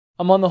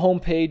I'm on the home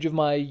page of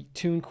my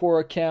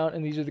TuneCore account,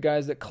 and these are the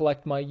guys that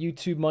collect my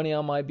YouTube money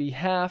on my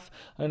behalf.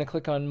 I'm going to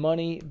click on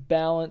Money,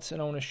 Balance,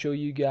 and I want to show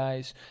you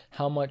guys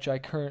how much I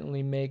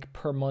currently make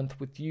per month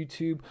with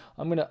YouTube.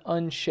 I'm going to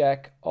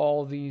uncheck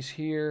all these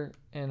here,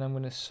 and I'm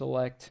going to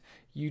select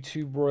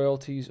YouTube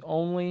royalties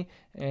only,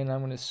 and I'm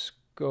going to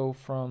go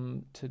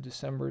to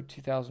December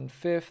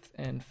 2005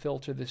 and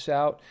filter this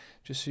out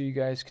just so you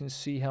guys can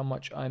see how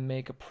much I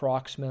make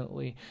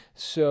approximately.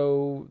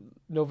 So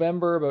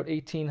November about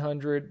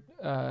 1800,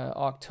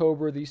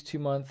 October, these 2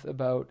 months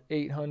about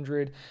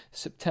 800,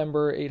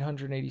 September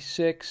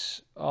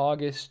 886,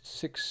 August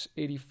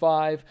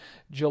 685,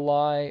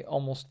 July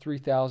almost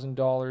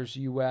 $3,000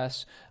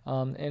 US.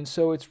 And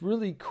so it's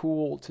really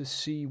cool to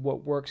see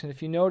what works. And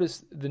if you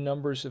notice, the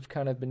numbers have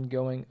kind of been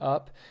going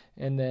up,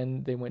 and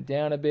then they went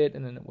down a bit,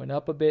 and then it went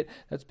up a bit.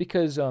 That's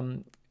because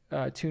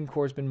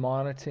TuneCore has been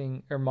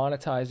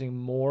monetizing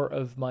more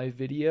of my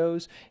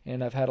videos,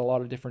 and I've had a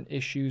lot of different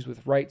issues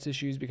with rights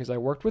issues because I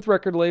worked with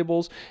record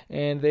labels,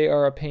 and they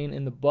are a pain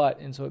in the butt,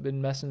 and so I've been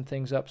messing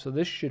things up. So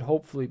this should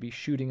hopefully be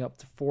shooting up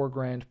to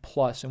 $4,000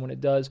 plus, and when it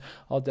does,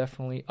 I'll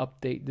definitely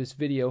update this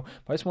video.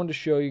 But I just wanted to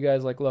show you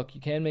guys, like, look,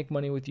 you can make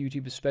money with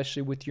YouTube,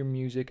 especially with your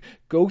music.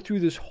 Go through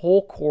this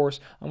whole course.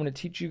 I'm going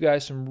to teach you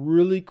guys some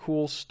really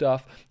cool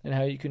stuff and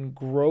how you can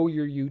grow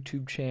your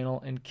YouTube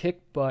channel and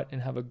kick butt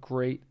and have a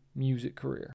great music career.